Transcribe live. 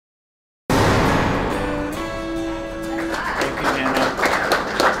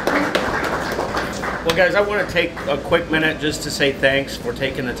Well, guys, I want to take a quick minute just to say thanks for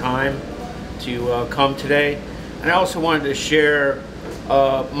taking the time to come today. And I also wanted to share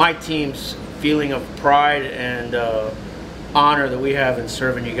my team's feeling of pride and honor that we have in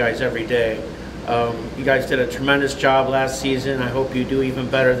serving you guys every day. You guys did a tremendous job last season. I hope you do even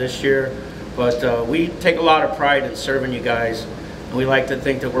better this year. But we take a lot of pride in serving you guys, and we like to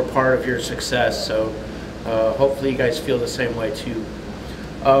think that we're part of your success. So hopefully you guys feel the same way too.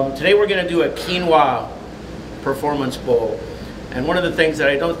 Today we're going to do a quinoa performance bowl. And one of the things that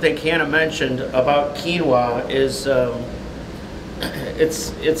I don't think Hannah mentioned about quinoa is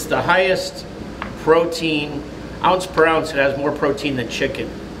it's the highest protein, ounce per ounce, it has more protein than chicken.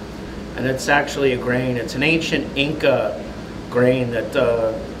 And it's actually a grain. It's an ancient Inca grain that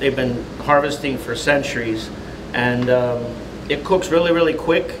they've been harvesting for centuries. And it cooks really, really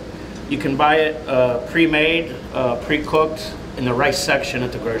quick. You can buy it pre-made, pre-cooked in the rice section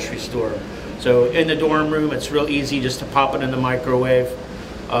at the grocery store. So in the dorm room, it's real easy just to pop it in the microwave.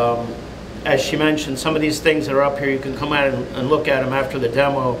 As she mentioned, some of these things that are up here, you can come out and look at them after the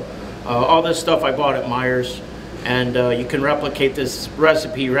demo. All this stuff I bought at Meijer's, and you can replicate this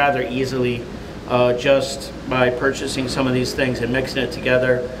recipe rather easily just by purchasing some of these things and mixing it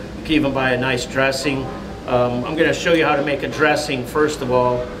together. You can even buy a nice dressing. I'm going to show you how to make a dressing first of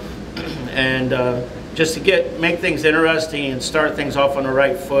all, and just to make things interesting and start things off on the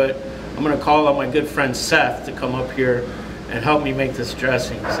right foot, I'm going to call on my good friend Seth to come up here and help me make this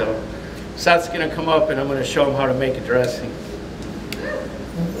dressing. So Seth's going to come up and I'm going to show him how to make a dressing.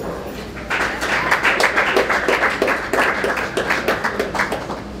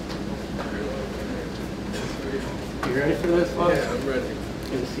 You ready for this, Bob? Yeah, I'm ready.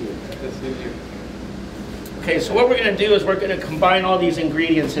 Good to see you. Good to see you. Okay, so what we're going to do is we're going to combine all these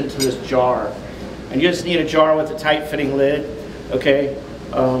ingredients into this jar. And you just need a jar with a tight fitting lid, okay?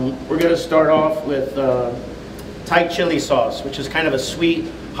 We're going to start off with Thai chili sauce, which is kind of a sweet,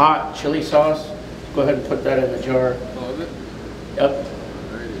 hot chili sauce. Go ahead and put that in the jar. All of it? Yep.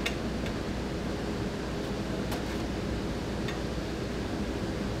 Alrighty.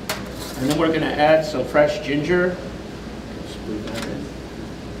 And then we're going to add some fresh ginger. Squeeze that in.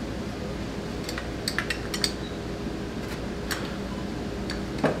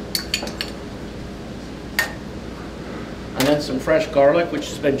 And then some fresh garlic, which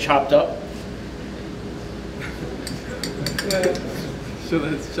has been chopped up. So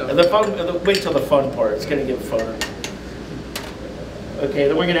that's And wait till the fun part. It's going to get fun. Okay,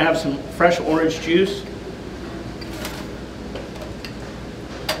 then we're going to have some fresh orange juice.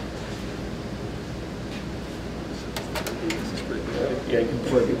 Yeah, you can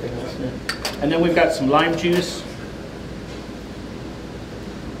pour everything else in. And then we've got some lime juice.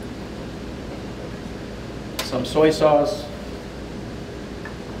 Some soy sauce.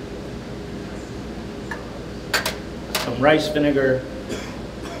 Some rice vinegar.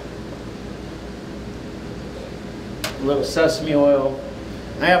 A little sesame oil.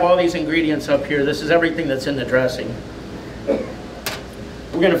 I have all these ingredients up here. This is everything that's in the dressing.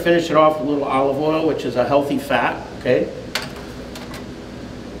 We're going to finish it off with a little olive oil, which is a healthy fat, okay?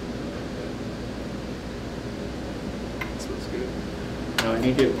 smells good. Now I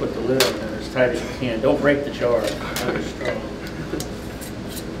need you to put the lid on there as tight as you can. Don't break the jar. It's very strong.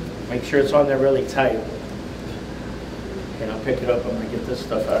 Make sure it's on there really tight. Okay, now pick it up. I'm going to get this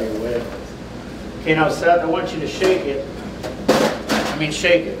stuff out of your way. Okay, now Seth, I want you to shake it.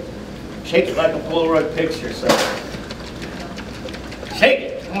 Shake it. Shake it like a Polaroid picture, Seth. Shake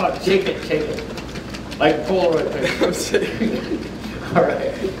it. Come on, shake it, shake it. Like a Polaroid picture. All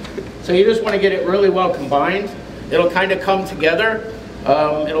right. So you just want to get it really well combined. It'll kind of come together.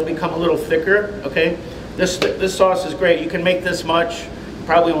 It'll become a little thicker, okay? This sauce is great. You can make this much. You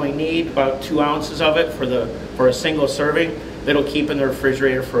probably only need about 2 ounces of it for a single serving. It'll keep in the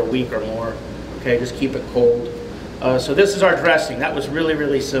refrigerator for a week or more. Okay, just keep it cold. So this is our dressing. That was really,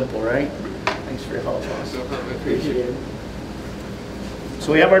 really simple, right? Thanks for your help, boss. No problem. I appreciate it.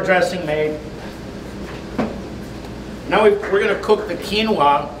 So we have our dressing made. Now we're going to cook the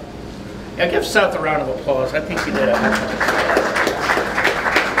quinoa. Yeah, give Seth a round of applause. I think he did it.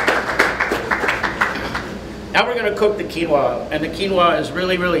 Now we're going to cook the quinoa. And the quinoa is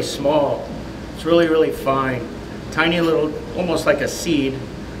really, really small. It's really, really fine. Tiny little, almost like a seed.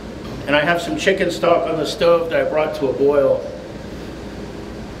 And I have some chicken stock on the stove that I brought to a boil.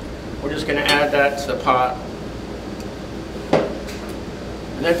 We're just going to add that to the pot.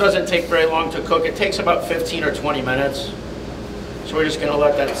 And that doesn't take very long to cook. It takes about 15 or 20 minutes. So we're just going to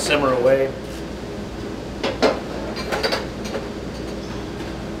let that simmer away.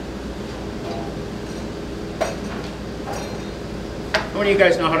 How many of you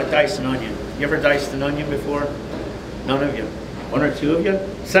guys know how to dice an onion? You ever diced an onion before? None of you? One or two of you?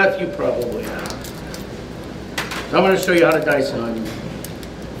 Seth, you probably have. So I'm going to show you how to dice an onion.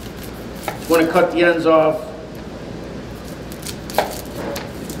 You want to cut the ends off.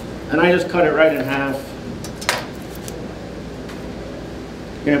 And I just cut it right in half.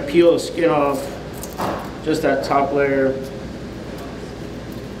 You're going to peel the skin off, just that top layer.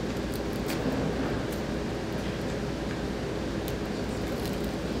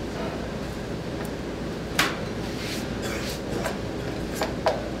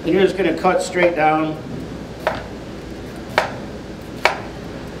 Then you're just going to cut straight down.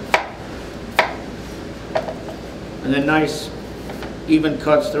 And then nice, even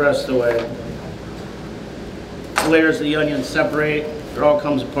cuts the rest of the way. The layers of the onion separate, it all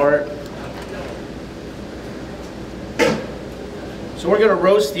comes apart. So we're going to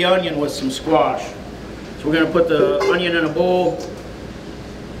roast the onion with some squash. So we're going to put the onion in a bowl,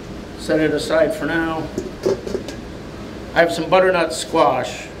 set it aside for now. I have some butternut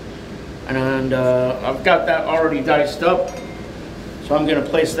squash, and I've got that already diced up. So I'm going to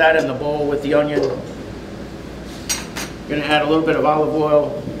place that in the bowl with the onion. Going to add a little bit of olive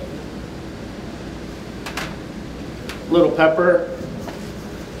oil, a little pepper,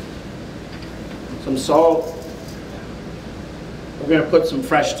 some salt. We're going to put some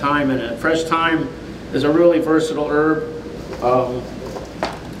fresh thyme in it. Fresh thyme is a really versatile herb.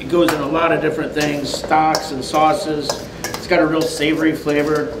 It goes in a lot of different things, stocks and sauces. It's got a real savory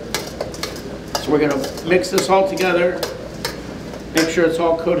flavor. So we're going to mix this all together, make sure it's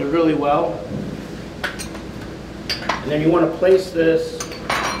all coated really well. And then you want to place this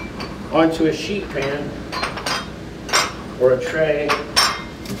onto a sheet pan or a tray.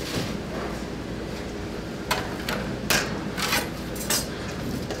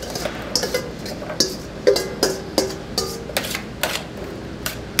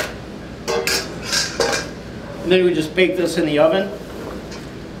 And then we just bake this in the oven.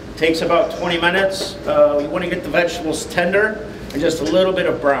 It takes about 20 minutes. You want to get the vegetables tender and just a little bit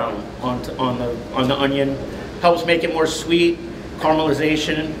of brown on the onion. Helps make it more sweet.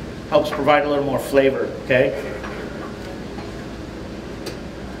 Caramelization helps provide a little more flavor, okay?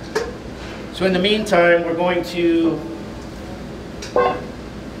 So in the meantime, we're going to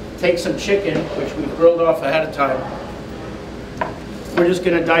take some chicken, which we've grilled off ahead of time. We're just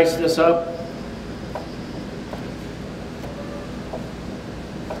going to dice this up.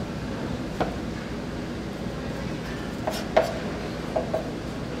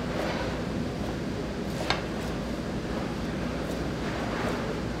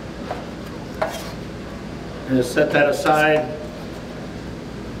 And just set that aside.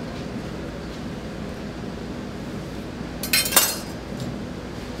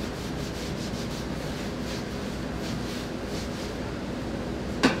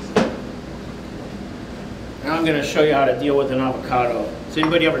 Now I'm going to show you how to deal with an avocado. Has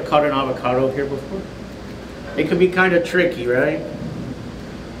anybody ever cut an avocado here before? It can be kind of tricky, right?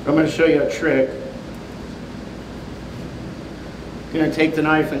 I'm going to show you a trick. I'm going to take the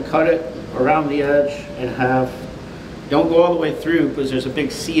knife and cut it around the edge in half. Don't go all the way through because there's a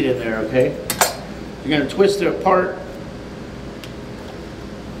big seed in there, okay? You're going to twist it apart.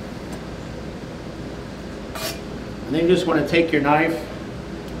 And then you just want to take your knife,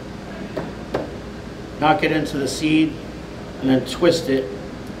 knock it into the seed, and then twist it.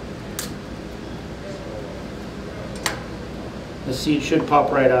 The seed should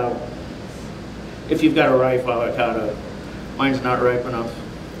pop right out if you've got a ripe avocado. Mine's not ripe enough.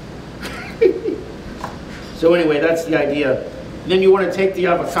 So anyway, that's the idea. And then you want to take the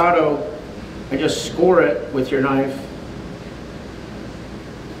avocado and just score it with your knife.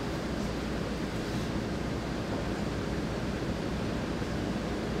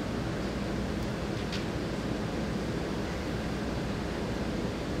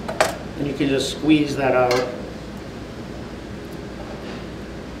 And you can just squeeze that out.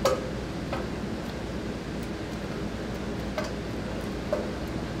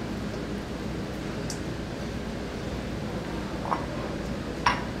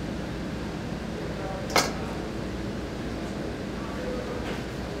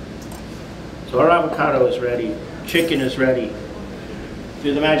 So our avocado is ready, chicken is ready.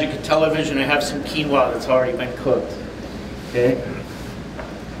 Through the magic of television, I have some quinoa that's already been cooked, okay?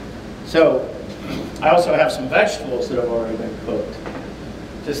 So, I also have some vegetables that have already been cooked,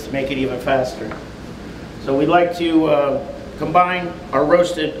 just to make it even faster. So we'd like to combine our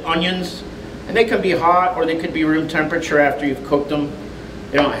roasted onions, and they can be hot or they could be room temperature after you've cooked them.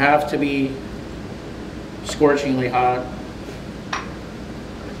 They don't have to be scorchingly hot.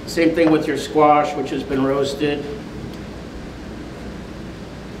 Same thing with your squash, which has been roasted.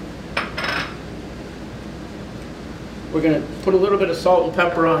 We're gonna put a little bit of salt and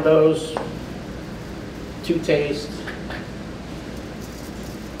pepper on those to taste.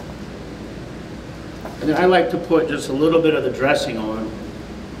 And then I like to put just a little bit of the dressing on.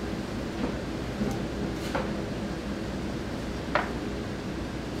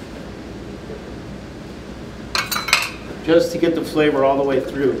 Just to get the flavor all the way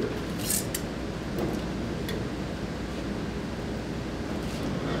through.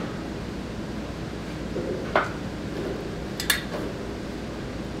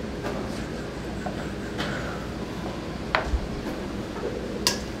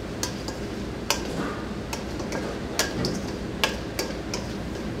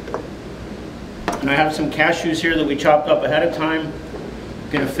 And I have some cashews here that we chopped up ahead of time. I'm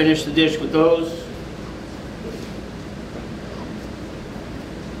gonna finish the dish with those.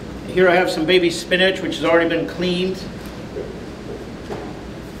 Here I have some baby spinach, which has already been cleaned.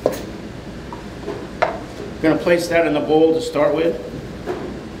 I'm gonna place that in the bowl to start with.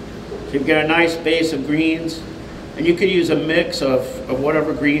 So you've got a nice base of greens. And you could use a mix of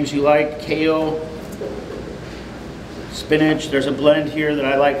whatever greens you like, kale, spinach. There's a blend here that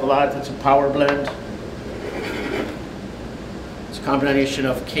I like a lot. That's a power blend. It's a combination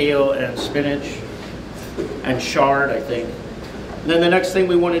of kale and spinach and chard, I think. And then the next thing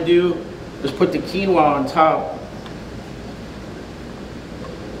we want to do is put the quinoa on top.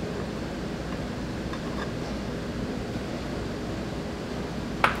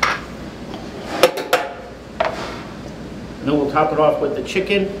 And then we'll top it off with the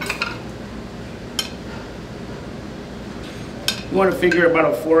chicken. You want to figure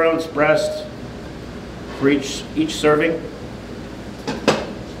about a 4-ounce breast for each serving.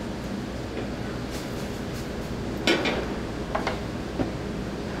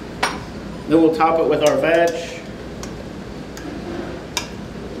 Then we'll top it with our veg.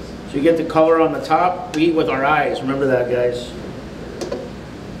 So you get the color on the top. We eat with our eyes. Remember that, guys.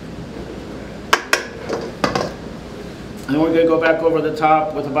 And then we're going to go back over the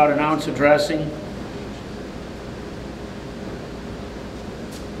top with about 1 ounce of dressing.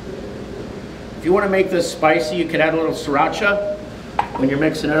 If you want to make this spicy, you could add a little sriracha when you're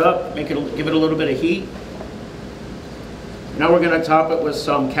mixing it up. Give it a little bit of heat. Now we're going to top it with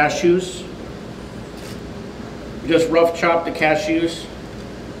some cashews. Just rough chop the cashews.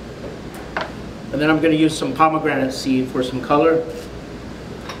 And then I'm going to use some pomegranate seed for some color.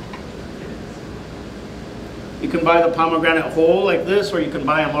 You can buy the pomegranate whole like this, or you can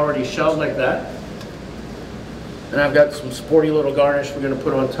buy them already shelled like that. And I've got some sporty little garnish we're going to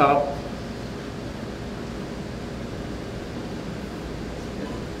put on top.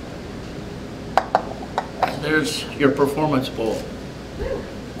 There's your performance bowl.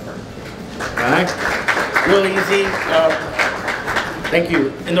 Alright? Real easy. Thank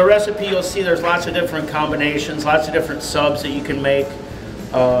you. In the recipe, you'll see there's lots of different combinations, lots of different subs that you can make.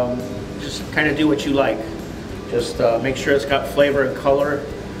 Just kind of do what you like. Just make sure it's got flavor and color,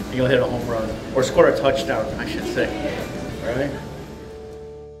 and you'll hit a home run. Or score a touchdown, I should say. All right?